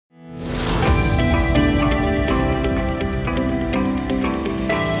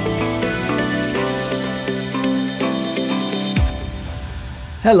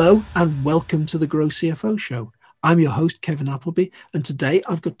Hello and welcome to the Grow CFO Show. I'm your host, Kevin Appleby, and today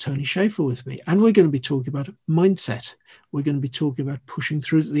I've got Tony Schaefer with me, and we're going to be talking about mindset. We're going to be talking about pushing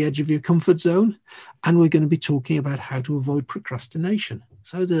through to the edge of your comfort zone, and we're going to be talking about how to avoid procrastination.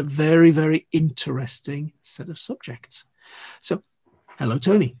 So it's a very, very interesting set of subjects. So, hello,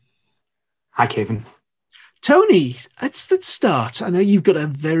 Tony. Hi, Kevin. Tony, let's start. I know you've got a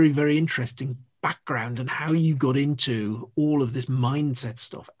very, very interesting background and how you got into all of this mindset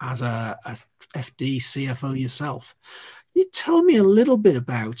stuff as a FD CFO yourself. Can you tell me a little bit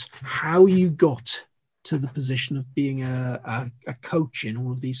about how you got to the position of being a coach in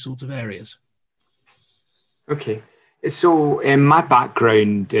all of these sorts of areas? Okay. So my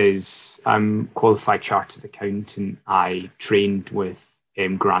background is I'm qualified chartered accountant. I trained with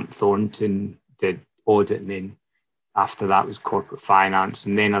Grant Thornton, did audit, and then after that was corporate finance.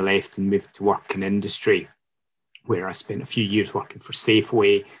 And then I left and moved to work in industry, where I spent a few years working for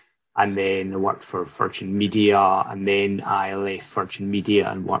Safeway. And then I worked for Virgin Media. And then I left Virgin Media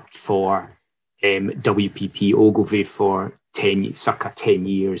and worked for WPP Ogilvy for circa 10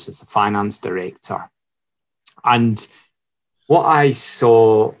 years as a finance director. And what I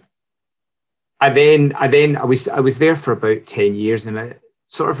saw, I was there for about 10 years, and I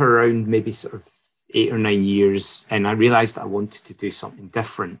sort of around maybe sort of 8 or 9 years, and I realized that I wanted to do something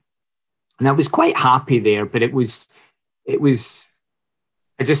different. And I was quite happy there, but I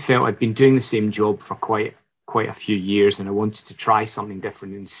just felt I'd been doing the same job for quite a few years, and I wanted to try something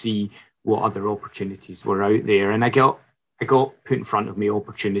different and see what other opportunities were out there. And I got put in front of me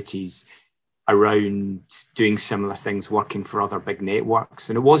opportunities around doing similar things, working for other big networks.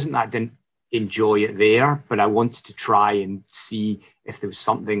 And it wasn't that I didn't enjoy it there, but I wanted to try and see if there was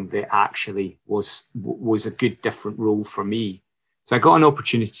something that actually was a good different role for me. So I got an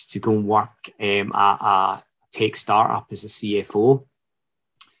opportunity to go and work at a tech startup as a CFO.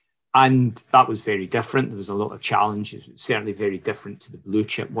 And that was very different. There was a lot of challenges, certainly very different to the blue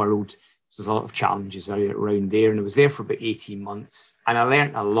chip world. There's a lot of challenges around there. And I was there for about 18 months, and I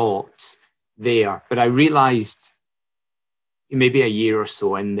learned a lot there. But I realized maybe a year or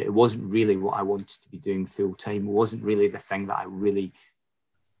so in that it wasn't really what I wanted to be doing full time. It wasn't really the thing that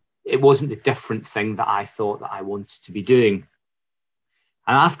it wasn't the different thing that I thought that I wanted to be doing.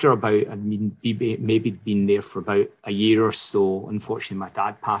 And after maybe been there for about a year or so, unfortunately, my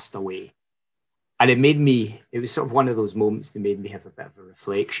dad passed away. And it was sort of one of those moments that made me have a bit of a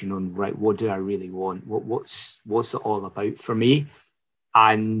reflection on, right, what do I really want? What's it all about for me?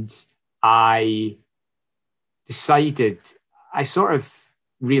 And I sort of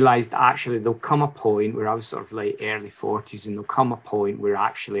realized that actually there'll come a point where I was sort of like early 40s, and there'll come a point where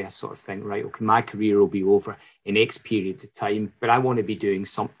actually I sort of think, right, okay, my career will be over in X period of time, but I want to be doing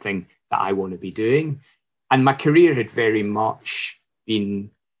something that I want to be doing. And my career had very much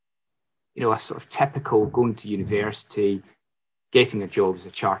been, a sort of typical going to university, getting a job as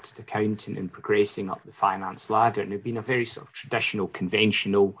a chartered accountant and progressing up the finance ladder. And it had been a very sort of traditional,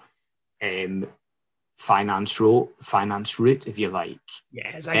 conventional finance route, if you like.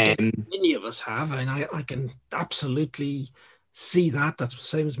 Yes, I guess many of us have, and I can absolutely see that. That's the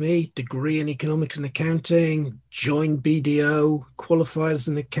same as me. Degree in economics and accounting, joined BDO, qualified as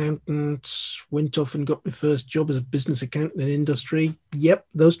an accountant, went off and got my first job as a business accountant in industry. Yep,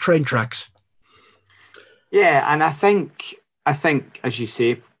 those train tracks. Yeah, and I think, as you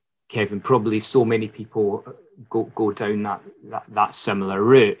say, Kevin, probably so many people go down that similar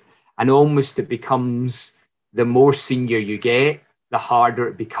route. And almost it becomes, the more senior you get, the harder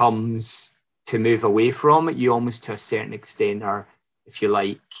it becomes to move away from it. You almost, to a certain extent, are, if you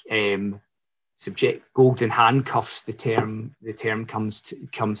like, subject golden handcuffs. The term comes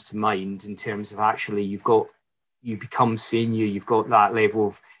to mind in terms of actually you become senior. You've got that level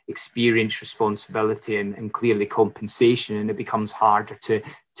of experience, responsibility, and clearly compensation, and it becomes harder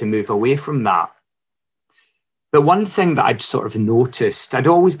to move away from that. But one thing that I'd sort of noticed, I'd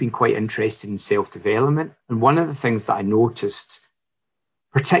always been quite interested in self-development. And one of the things that I noticed,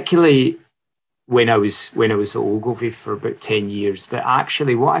 particularly when I was at Ogilvy for about 10 years, that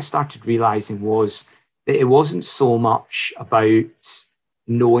actually what I started realizing was that it wasn't so much about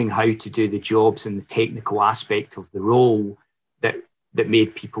knowing how to do the jobs and the technical aspect of the role that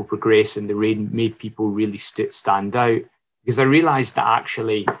made people progress and that made people really stand out. Because I realized that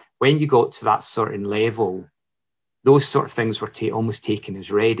actually when you got to that certain level, those sort of things were almost taken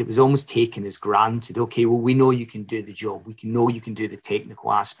as read. It was almost taken as granted. Okay, well, we know you can do the job. We know you can do the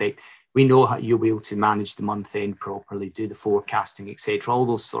technical aspect. We know how you'll be able to manage the month end properly, do the forecasting, etc. All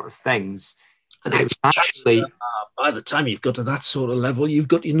those sort of things. And actually, by the time you've got to that sort of level, you've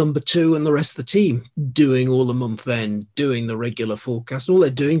got your number two and the rest of the team doing all the month end, doing the regular forecast. All they're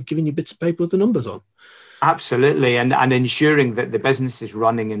doing, giving you bits of paper with the numbers on. Absolutely, and ensuring that the business is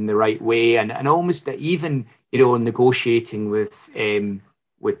running in the right way, and almost that even negotiating with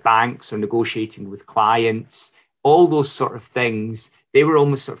banks or negotiating with clients, all those sort of things, they were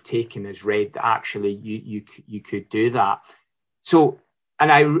almost sort of taken as read that actually you could do that. So,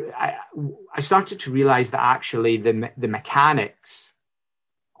 and I started to realize that actually the mechanics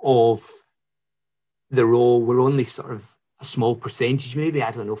of the role were only sort of a small percentage, maybe, I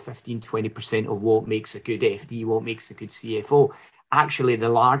don't know, 15-20% of what makes a good FD, what makes a good CFO. Actually, the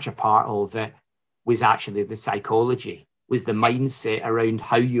larger part of it was actually the psychology, was the mindset around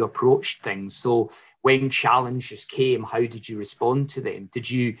how you approached things. So when challenges came, how did you respond to them?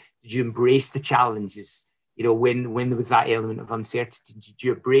 Did you embrace the challenges? When there was that element of uncertainty, did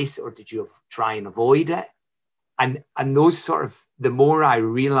you embrace it or did you try and avoid it? And those sort of, the more I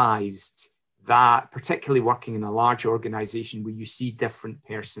realized that, particularly working in a large organization where you see different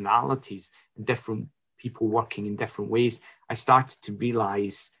personalities and different people working in different ways, I started to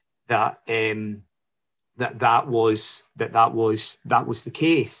realize that that was the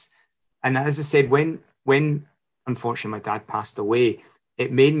case. And as I said, when unfortunately my dad passed away,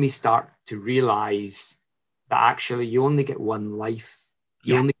 it made me start to realize that actually you only get one life.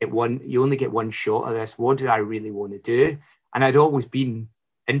 You only get one shot of this. What do I really want to do? And I'd always been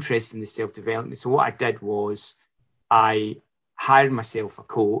interested in the self-development. So what I did was I hired myself a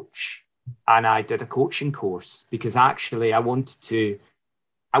coach and I did a coaching course, because actually I wanted to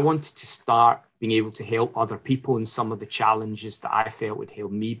start being able to help other people in some of the challenges that I felt would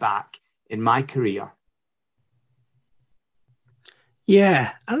hold me back in my career.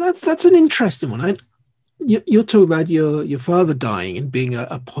 Yeah, and that's an interesting one. You're talking about your father dying and being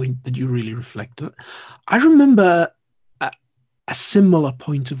a point that you really reflect on. I remember a similar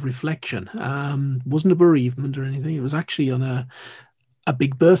point of reflection. Wasn't a bereavement or anything. It was actually on a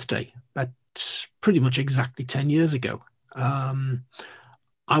big birthday, but pretty much exactly 10 years ago.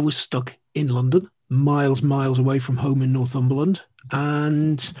 I was stuck in London, miles away from home in Northumberland,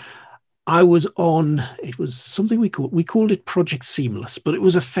 and I was it was something we called it Project Seamless, but it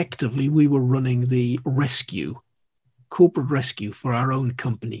was effectively, we were running the corporate rescue for our own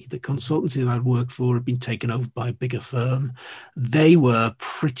company. The consultancy that I'd worked for had been taken over by a bigger firm. They were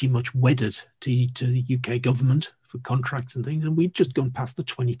pretty much wedded to the UK government for contracts and things, and we'd just gone past the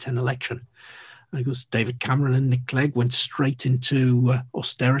 2010 election. And of course, David Cameron and Nick Clegg went straight into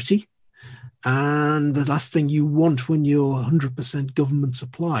austerity. And the last thing you want when you're 100% government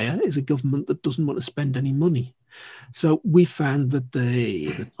supplier is a government that doesn't want to spend any money. So we found that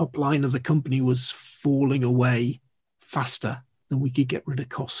the top line of the company was falling away faster than we could get rid of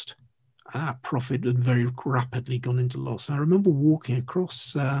cost. Our profit had very rapidly gone into loss. I remember walking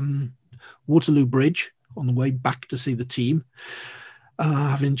across Waterloo Bridge on the way back to see the team,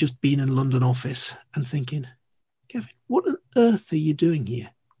 having just been in London office, and thinking, Kevin, what on earth are you doing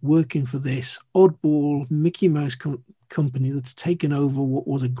here? Working for this oddball Mickey Mouse company that's taken over what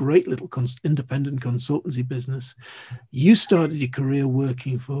was a great little independent consultancy business. You started your career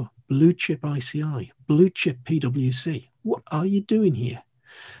working for blue chip ICI, blue chip PwC. What are you doing here?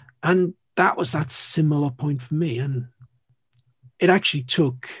 And that was that similar point for me. And it actually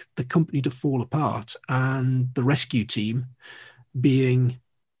took the company to fall apart and the rescue team being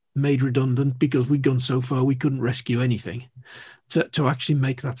made redundant because we'd gone so far we couldn't rescue anything to actually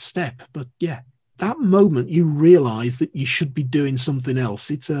make that step. But yeah, that moment you realize that you should be doing something else.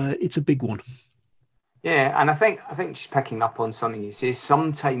 It's a big one. Yeah, and I think just picking up on something you say,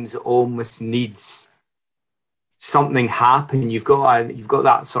 sometimes it almost needs something happen. You've got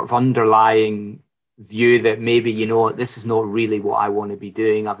that sort of underlying view that maybe, this is not really what I want to be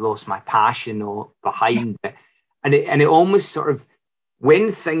doing. I've lost my passion or behind it. And it almost sort of, when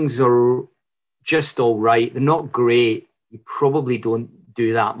things are just all right, they're not great, you probably don't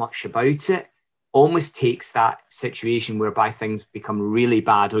do that much about it. Almost takes that situation whereby things become really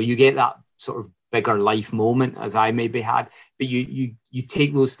bad, or you get that sort of bigger life moment, as I maybe had. But you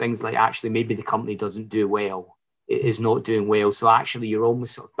take those things like, actually, maybe the company doesn't do well. It is not doing well. So actually, you're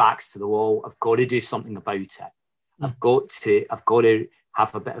almost sort of backs to the wall. I've got to do something about it. I've got to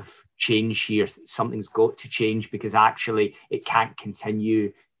have a bit of change here. Something's got to change, because actually it can't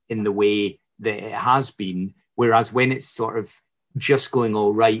continue in the way that it has been. Whereas when it's sort of just going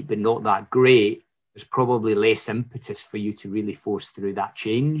all right, but not that great, there's probably less impetus for you to really force through that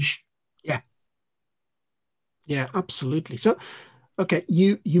change. Yeah, absolutely. So, okay,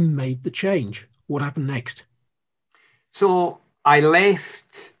 you made the change. What happened next? So I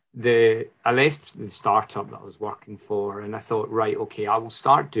left I left the startup that I was working for, and I thought, right, okay, I will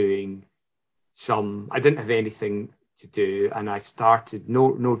start doing I didn't have anything to do, and I started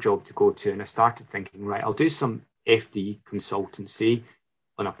no job to go to, and I started thinking, right, I'll do some FD consultancy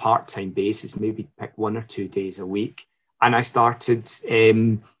on a part-time basis, maybe pick 1 or 2 days a week. And I started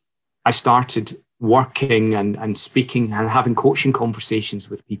working and speaking and having coaching conversations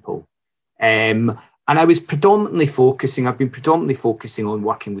with people. And I've been predominantly focusing on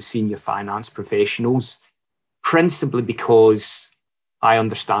working with senior finance professionals, principally because I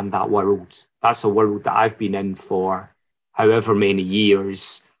understand that world. That's a world that I've been in for however many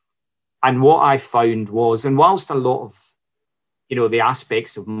years. And what I found was, and whilst a lot of, the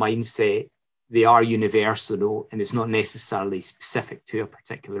aspects of mindset, they are universal and it's not necessarily specific to a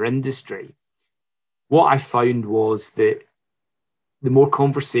particular industry, what I found was that the more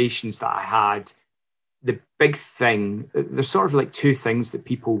conversations that I had, the big thing, there's sort of like 2 things that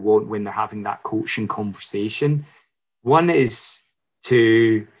people want when they're having that coaching conversation. One is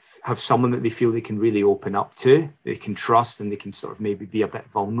to have someone that they feel they can really open up to, they can trust, and they can sort of maybe be a bit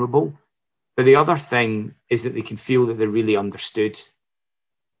vulnerable. But the other thing is that they can feel that they're really understood,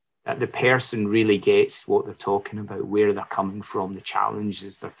 that the person really gets what they're talking about, where they're coming from, the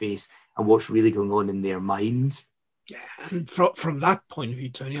challenges they face, and what's really going on in their mind. Yeah, and from that point of view,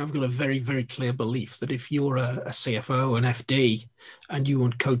 Tony, I've got a very, very clear belief that if you're a CFO, an FD, and you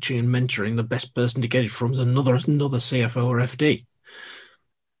want coaching and mentoring, the best person to get it from is another CFO or FD.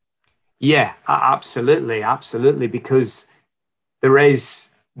 Yeah, absolutely, because there is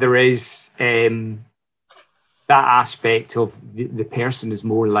that aspect of the person is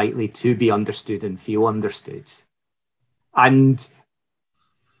more likely to be understood and feel understood. And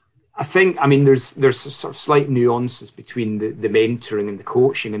I think, there's sort of slight nuances between the mentoring and the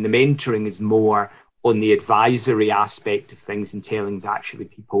coaching, and the mentoring is more on the advisory aspect of things and telling actually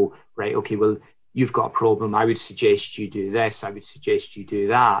people, right, okay, well, you've got a problem. I would suggest you do this. I would suggest you do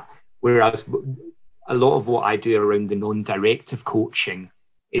that. Whereas a lot of what I do around the non-directive coaching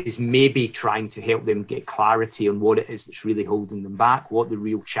is maybe trying to help them get clarity on what it is that's really holding them back, what the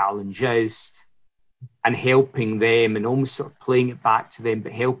real challenge is, and helping them and almost sort of playing it back to them,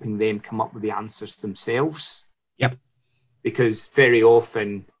 but helping them come up with the answers themselves. Yep. Because very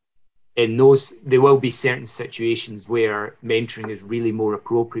often there will be certain situations where mentoring is really more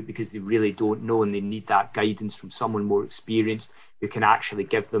appropriate because they really don't know and they need that guidance from someone more experienced who can actually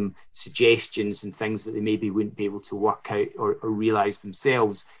give them suggestions and things that they maybe wouldn't be able to work out or realize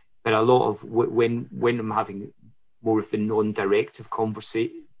themselves. But a lot of when I'm having more of the non-directive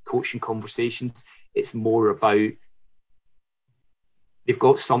coaching conversations, it's more about they've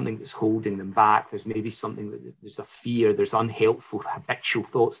got something that's holding them back. There's maybe something there's a fear, there's unhelpful habitual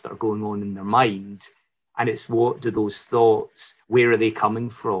thoughts that are going on in their mind. And it's what do those thoughts, where are they coming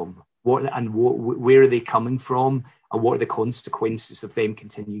from? Where are they coming from? And what are the consequences of them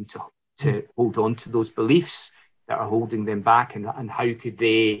continuing to hold on to those beliefs that are holding them back? And how could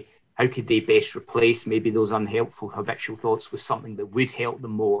they best replace maybe those unhelpful habitual thoughts with something that would help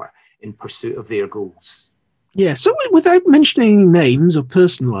them more in pursuit of their goals? Yeah, so without mentioning names or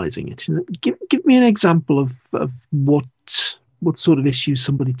personalizing it, give me an example of what sort of issues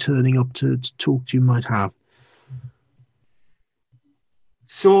somebody turning up to talk to you might have.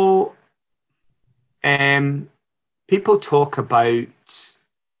 So people talk about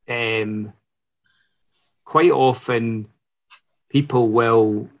quite often people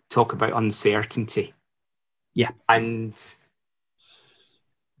will talk about uncertainty. Yeah. And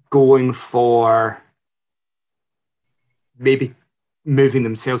going for maybe moving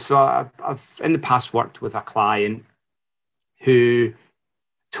themselves. So I've in the past worked with a client who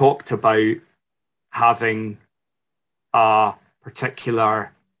talked about having a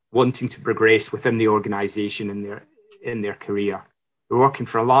particular wanting to progress within the organization in their career. They're working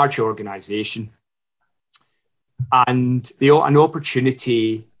for a large organization, and an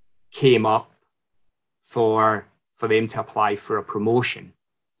opportunity came up for them to apply for a promotion.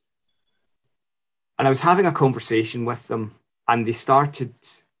 And I was having a conversation with them, and they started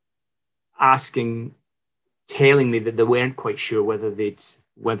telling me that they weren't quite sure whether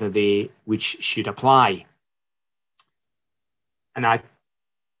they should apply. And I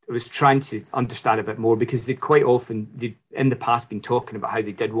was trying to understand a bit more, because they'd in the past been talking about how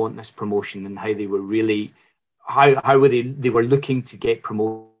they did want this promotion and how they were really they were looking to get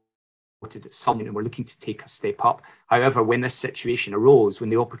promoted at something and were looking to take a step up. However, when this situation arose, when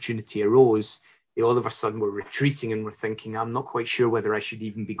the opportunity arose, they all of a sudden were retreating and were thinking, I'm not quite sure whether I should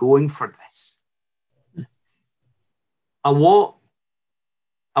even be going for this. And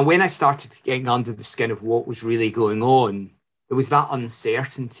when I started getting under the skin of what was really going on, there was that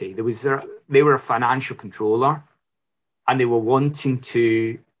uncertainty. They were a financial controller, and they were wanting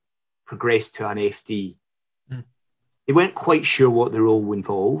to progress to an FD. They weren't quite sure what the role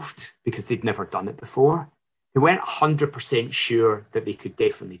involved because they'd never done it before. They weren't 100% sure that they could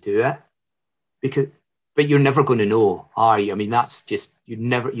definitely do it, but you're never going to know, are you? I mean, that's just, you're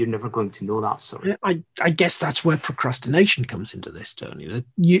never going to know that sort of thing. I guess that's where procrastination comes into this, Tony. That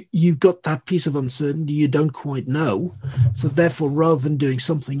you've got that piece of uncertainty you don't quite know, so therefore, rather than doing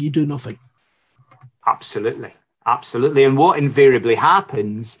something, you do nothing. Absolutely. And what invariably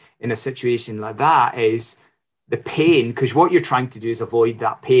happens in a situation like that is the pain, because what you're trying to do is avoid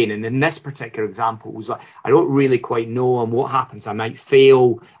that pain. And in this particular example, it was like, I don't really quite know, and what happens, I might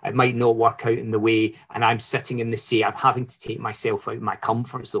fail, it might not work out in the way, and I'm sitting in the sea, I'm having to take myself out of my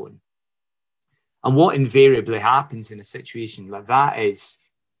comfort zone. And what invariably happens in a situation like that is,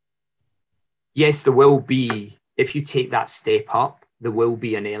 yes, there will be, if you take that step up, there will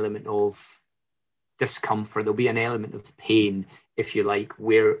be an element of discomfort, there'll be an element of pain, if you like,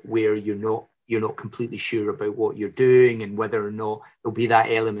 where you're not completely sure about what you're doing, and whether or not there'll be that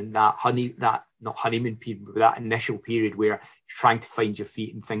element, that not honeymoon period, but that initial period where you're trying to find your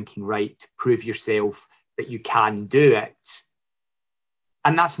feet and thinking, right, to prove yourself that you can do it.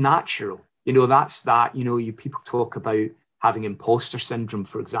 And that's natural. That's that, people talk about having imposter syndrome,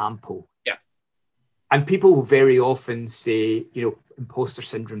 for example. Yeah. And people very often say, imposter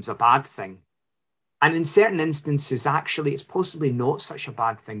syndrome's a bad thing. And in certain instances, actually, it's possibly not such a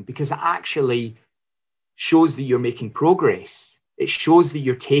bad thing, because it actually shows that you're making progress. It shows that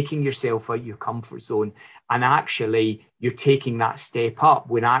you're taking yourself out your comfort zone, and actually you're taking that step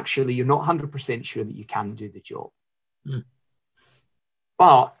up when actually you're not 100% sure that you can do the job. Mm.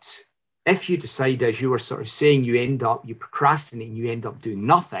 But if you decide, as you were sort of saying, you procrastinate and you end up doing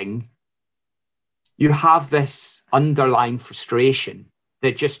nothing, you have this underlying frustration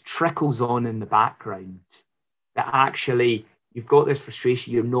that just trickles on in the background, that actually you've got this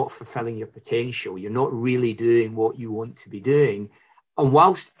frustration, you're not fulfilling your potential, you're not really doing what you want to be doing. And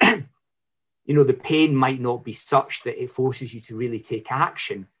whilst, the pain might not be such that it forces you to really take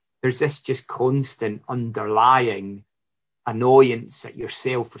action, there's this just constant underlying annoyance at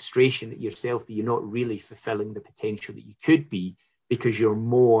yourself, frustration at yourself, that you're not really fulfilling the potential that you could be, because you're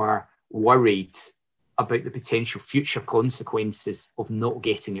more worried about the potential future consequences of not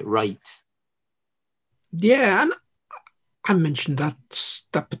getting it right. Yeah, and I mentioned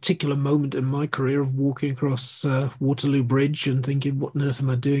that particular moment in my career of walking across Waterloo Bridge and thinking, what on earth am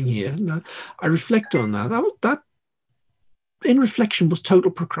I doing here? And I reflect on that. That in reflection was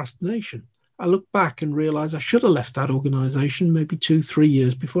total procrastination. I look back and realize I should have left that organization maybe 2-3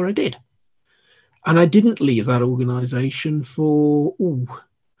 years before I did. And I didn't leave that organization for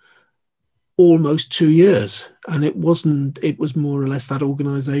almost 2 years. And it was more or less that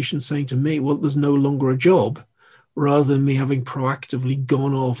organization saying to me, well, there's no longer a job, rather than me having proactively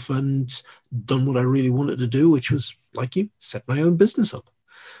gone off and done what I really wanted to do, which was, like you, set my own business up.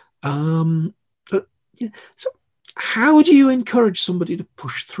 But yeah, so how do you encourage somebody to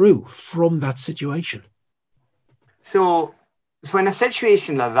push through from that situation? So in a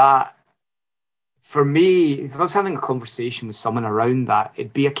situation like that, for me, if I was having a conversation with someone around that,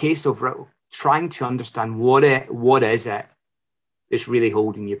 it'd be a case of trying to understand what is it that's really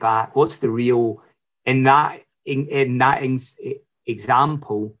holding you back. What's the real, in that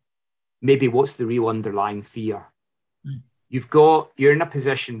example, maybe what's the real underlying fear? You're in a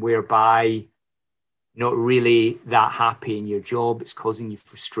position whereby you're not really that happy in your job. It's causing you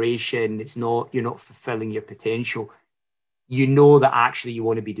frustration. You're not fulfilling your potential. You know that actually you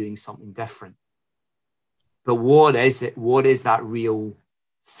want to be doing something different. But what is it? What is that real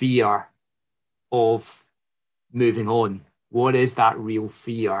fear of moving on? What is that real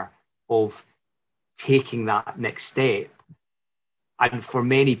fear of taking that next step? And for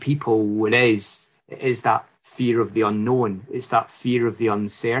many people, it is that fear of the unknown. It's that fear of the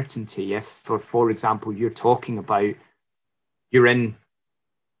uncertainty. If, for example, you're talking about you're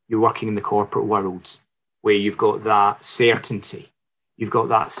working in the corporate world where you've got that certainty. You've got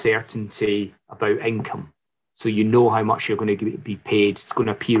that certainty about income. So you know how much you're going to be paid. It's going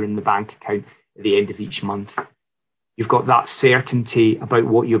to appear in the bank account at the end of each month. You've got that certainty about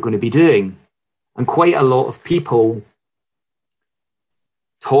what you're going to be doing. And quite a lot of people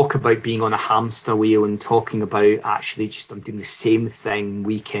talk about being on a hamster wheel and talking about actually just I'm doing the same thing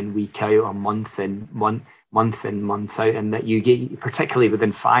week in, week out, or month in, month out. And that you get, particularly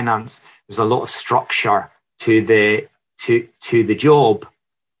within finance, there's a lot of structure to the job.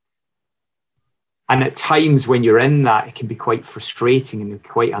 And at times when you're in that, it can be quite frustrating and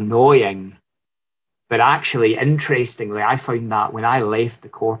quite annoying. But actually, interestingly, I found that when I left the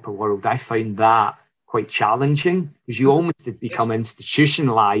corporate world, I found that quite challenging, because you almost had become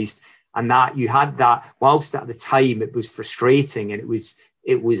institutionalized, and that you had that, whilst at the time it was frustrating and it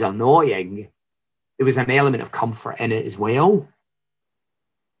was annoying, there was an element of comfort in it as well.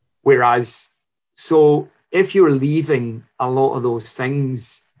 Whereas, so if you're leaving a lot of those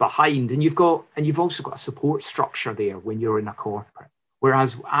things behind, and you've also got a support structure there when you're in a corporate,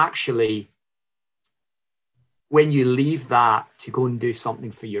 whereas actually, when you leave that to go and do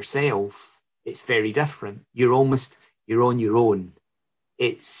something for yourself, it's very different. You're on your own.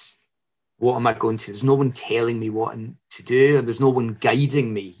 It's, what am I going to? There's no one telling me what to do, and there's no one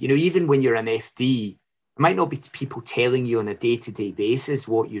guiding me. You know, even when you're an FD, it might not be people telling you on a day-to-day basis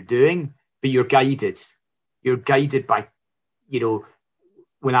what you're doing, but you're guided. You're guided by, you know,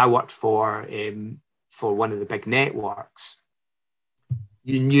 when I worked for one of the big networks,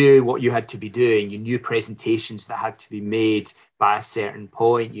 you knew what you had to be doing. You knew presentations that had to be made by a certain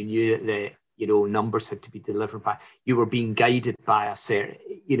point. You knew that the, you know, numbers had to be delivered by. You were being guided by a certain,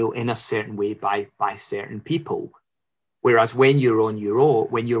 you know, in a certain way by certain people. Whereas when you're on your own,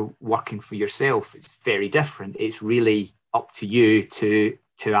 when you're working for yourself, it's very different. It's really up to you to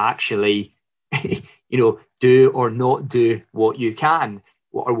actually, you know, do or not do what you can,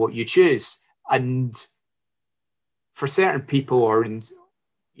 or what you choose. And for certain people, or in,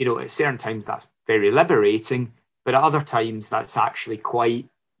 you know, at certain times that's very liberating, but at other times that's actually quite,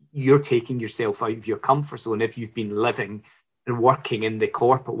 you're taking yourself out of your comfort zone if you've been living and working in the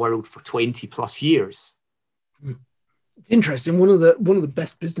corporate world for 20 plus years. It's interesting. One of the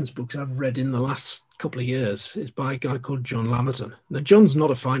best business books I've read in the last couple of years is by a guy called John Lammerton. Now, John's not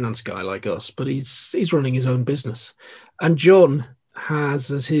a finance guy like us, but he's running his own business. And John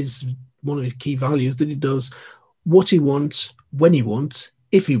has as one of his key values that he does what he wants, when he wants,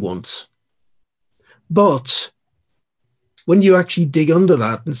 if he wants. But when you actually dig under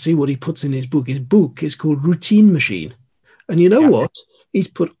that and see what he puts in his book is called Routine Machine. And you know what? He's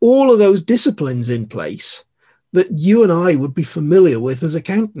put all of those disciplines in place that you and I would be familiar with as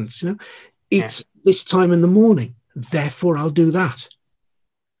accountants. You know, it's this time in the morning, therefore I'll do that.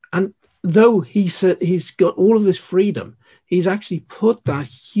 And though he said he's got all of this freedom, he's actually put that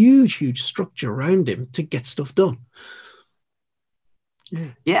huge structure around him to get stuff done.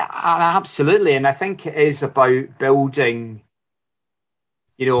 Yeah, absolutely. And I think it is about building,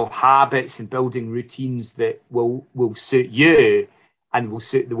 you know, habits and building routines that will suit you and will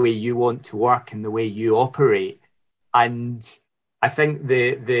suit the way you want to work and the way you operate. And I think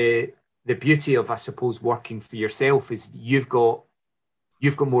the beauty of, I suppose, working for yourself is you've got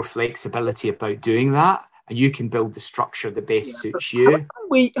more flexibility about doing that, and you can build the structure that best suits you.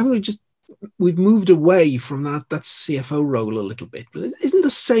 We've moved away from that CFO role a little bit, but isn't the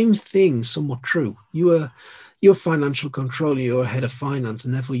same thing somewhat true? You're financial controller, you're head of finance,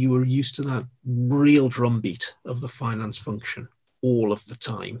 and therefore you were used to that real drumbeat of the finance function all of the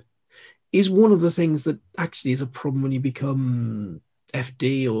time. Is one of the things that actually is a problem when you become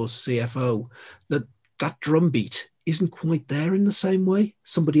FD or CFO, that drumbeat isn't quite there in the same way.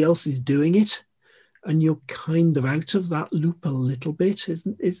 Somebody else is doing it, and you're kind of out of that loop a little bit.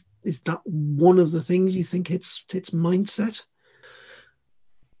 Is that one of the things you think it's mindset?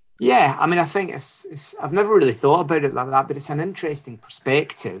 Yeah, I mean, I think it's I've never really thought about it like that, but it's an interesting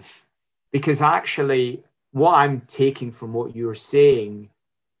perspective, because actually what I'm taking from what you're saying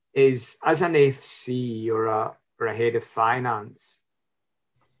is, as an FC or a head of finance,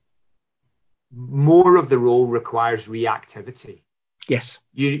 more of the role requires reactivity. Yes.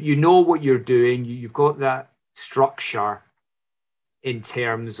 You know what you're doing. You've got that structure in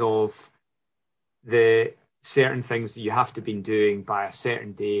terms of the certain things that you have to be doing by a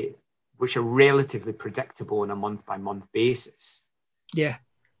certain date, which are relatively predictable on a month-by-month basis. Yeah.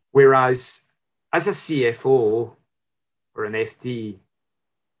 Whereas as a CFO or an FD,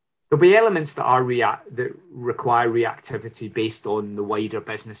 there'll be elements that require reactivity based on the wider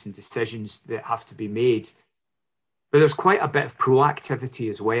business and decisions that have to be made. But there's quite a bit of proactivity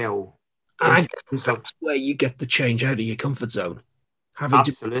as well. And that's where you get the change out of your comfort zone. Having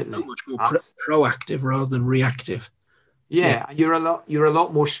to be so much more proactive rather than reactive. Yeah, you're a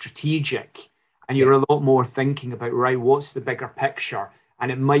lot more strategic, and you're a lot more thinking about, right, what's the bigger picture?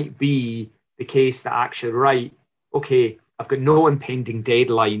 And it might be the case that actually, right, okay, I've got no impending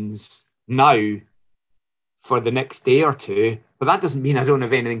deadlines now for the next day or two, but that doesn't mean I don't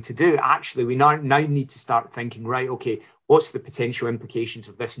have anything to do. Actually, we now need to start thinking, right, okay, what's the potential implications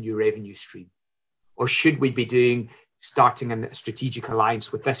of this new revenue stream? Or should we be starting a strategic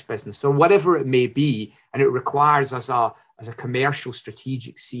alliance with this business, or whatever it may be? And it requires, as a commercial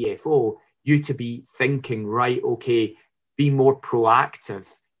strategic CFO, you to be thinking, right, okay, be more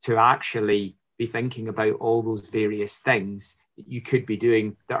proactive to actually be thinking about all those various things that you could be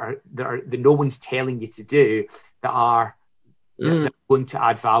doing that no one's telling you to do, that are going to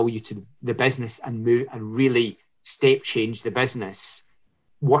add value to the business and move and really step change the business,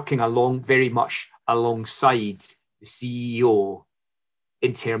 working very much alongside the CEO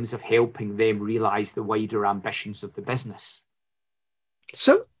in terms of helping them realize the wider ambitions of the business.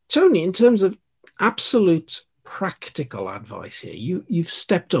 So, Tony, in terms of absolute practical advice here, you've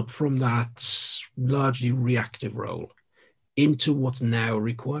stepped up from that largely reactive role into what's now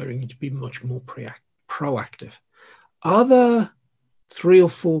requiring you to be much more proactive. Are there 3 or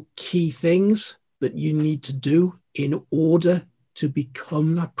 4 key things that you need to do in order to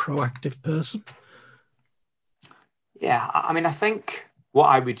become that proactive person? Yeah, I mean, I think what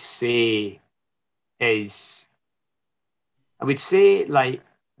I would say is, like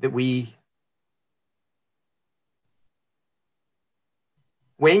that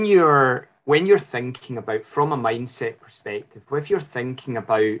when you're thinking about, from a mindset perspective, if you're thinking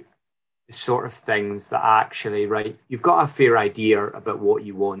about the sort of things that actually, right, you've got a fair idea about what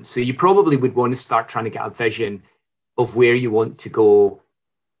you want. So you probably would want to start trying to get a vision of where you want to go.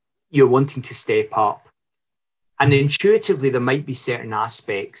 You're wanting to step up. And intuitively, there might be certain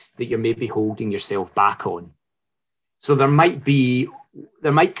aspects that you're maybe holding yourself back on. So there might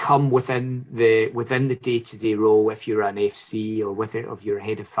come within the day-to-day role, if you're an FC or if you're a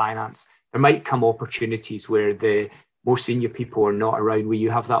head of finance, there might come opportunities where the more senior people are not around, where you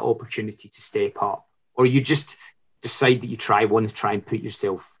have that opportunity to step up, or you just decide that you want to try and put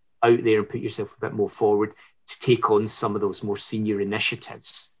yourself out there and put yourself a bit more forward to take on some of those more senior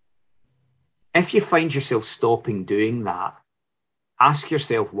initiatives. If you find yourself stopping doing that, ask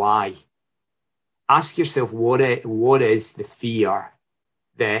yourself why. Ask yourself what is the fear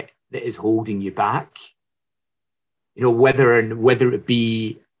that is holding you back. You know, whether it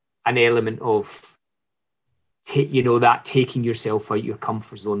be an element of that taking yourself out your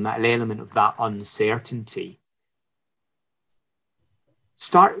comfort zone, that element of that uncertainty.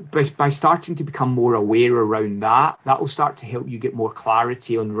 Start by starting to become more aware around that. That will start to help you get more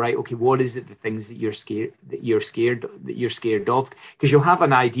clarity on, right, okay, what is it, the things that you're scared of? Because you'll have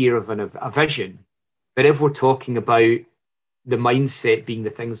an idea of a vision. But if we're talking about the mindset being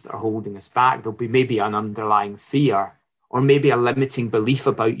the things that are holding us back, there'll be maybe an underlying fear, or maybe a limiting belief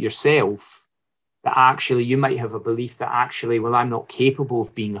about yourself, that actually you might have a belief that actually, well, I'm not capable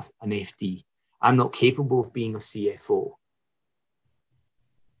of being an FD. I'm not capable of being a CFO.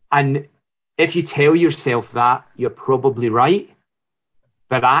 And if you tell yourself that, you're probably right.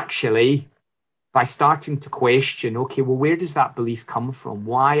 But actually, by starting to question, okay, well, where does that belief come from?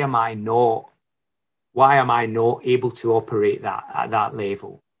 Why am I not able to operate that at that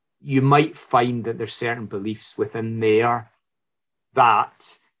level? You might find that there's certain beliefs within there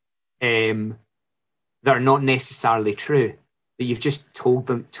that are not necessarily true, that you've just told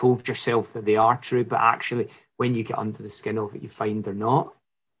yourself that they are true, but actually when you get under the skin of it, you find they're not.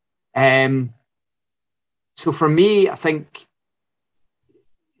 So for me, I think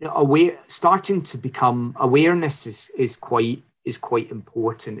starting to become awareness is quite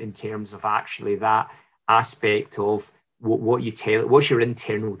important in terms of actually that aspect of what you tell. What's your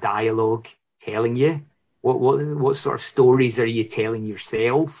internal dialogue telling you? What sort of stories are you telling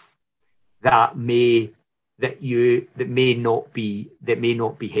yourself that may not be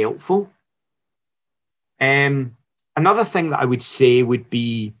helpful? Another thing that I would say would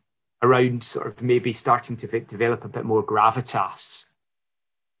be around sort of maybe starting to develop a bit more gravitas,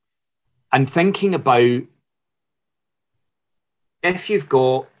 and thinking about, if you've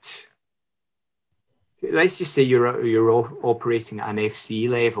got, let's just say you're operating at an FC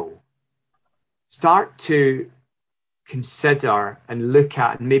level, start to consider and look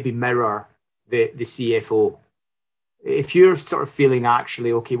at and maybe mirror the CFO. If you're sort of feeling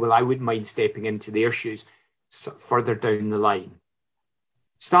actually, okay, well, I wouldn't mind stepping into their shoes further down the line,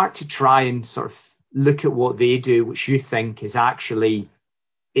 start to try and sort of look at what they do, which you think is actually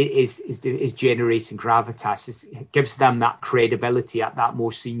is generating gravitas. It gives them that credibility at that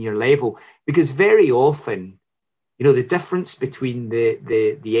more senior level. Because very often, the difference between the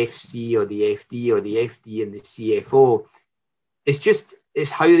FC or the FD or the FD and the CFO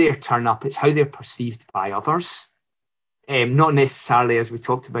is how they turn up. It's how they're perceived by others. Not necessarily, as we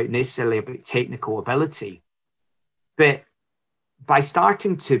talked about, necessarily about technical ability. But by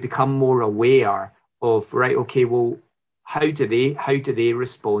starting to become more aware of, right, okay, well, how do they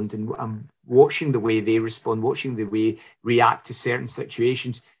respond, and watching the way they respond, watching the way react to certain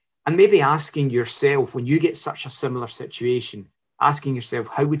situations, and maybe asking yourself, when you get such a similar situation, asking yourself,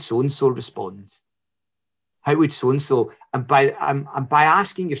 how would so-and-so respond? How would so-and-so? And by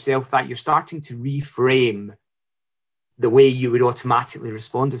asking yourself that, you're starting to reframe the way you would automatically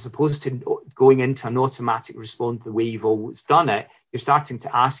respond, as opposed to going into an automatic response the way you've always done it. You're starting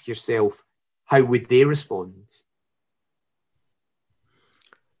to ask yourself, how would they respond?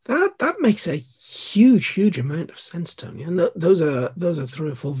 That makes a huge amount of sense, Tony. And those are 3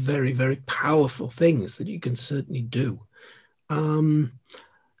 or 4 very, very powerful things that you can certainly do.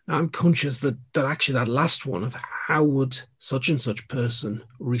 I'm conscious that actually that last one of how would such and such person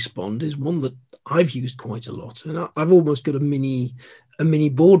respond is one that I've used quite a lot, and I've almost got a mini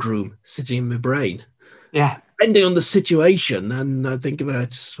boardroom sitting in my brain. Yeah, depending on the situation, and I think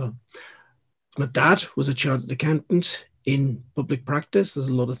about my dad was a chartered accountant in public practice. There's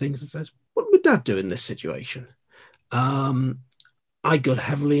a lot of things that says, what would Dad do in this situation? I got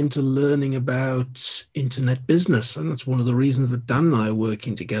heavily into learning about internet business, and that's one of the reasons that Dan and I are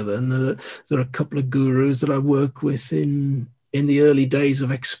working together. And there are a couple of gurus that I work with in the early days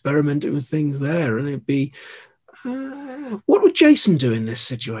of experimenting with things there. And it'd be, what would Jason do in this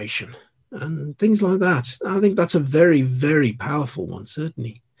situation? And things like that. I think that's a very, very powerful one,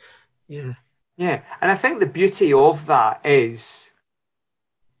 certainly. Yeah. Yeah. And I think the beauty of that is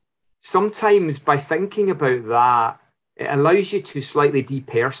sometimes by thinking about that, it allows you to slightly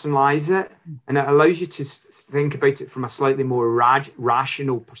depersonalize it, and it allows you to think about it from a slightly more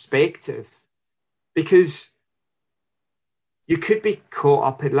rational perspective, because you could be caught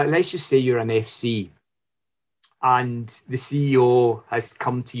up in, like, let's just say you're an FC and the CEO has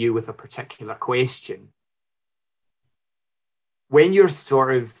come to you with a particular question. When you're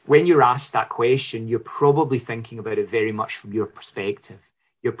asked that question, you're probably thinking about it very much from your perspective.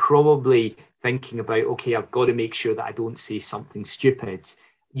 You're probably thinking about, okay, I've got to make sure that I don't say something stupid.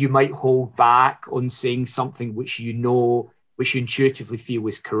 You might hold back on saying something which you intuitively feel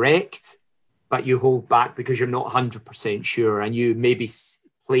is correct, but you hold back because you're not 100% sure, and you maybe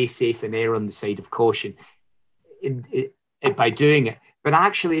play safe and err on the side of caution by doing it. But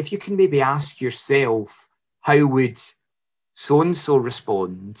actually, if you can maybe ask yourself, how would so-and-so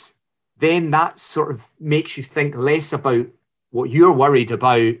respond, then that sort of makes you think less about what you're worried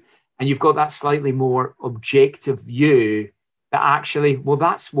about, and you've got that slightly more objective view that actually, well,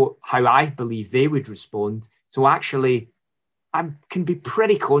 that's how I believe they would respond. So actually, I can be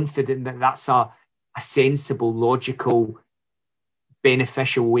pretty confident that that's a sensible, logical,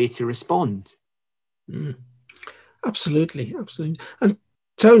 beneficial way to respond. Absolutely. And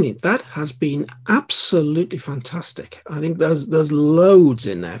Tony, that has been absolutely fantastic. I think there's loads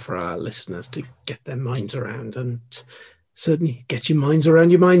in there for our listeners to get their minds around, and certainly get your minds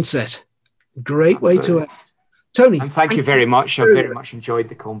around your mindset. Great way to Tony. And thank you very much. I've very much enjoyed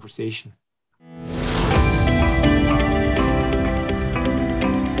the conversation.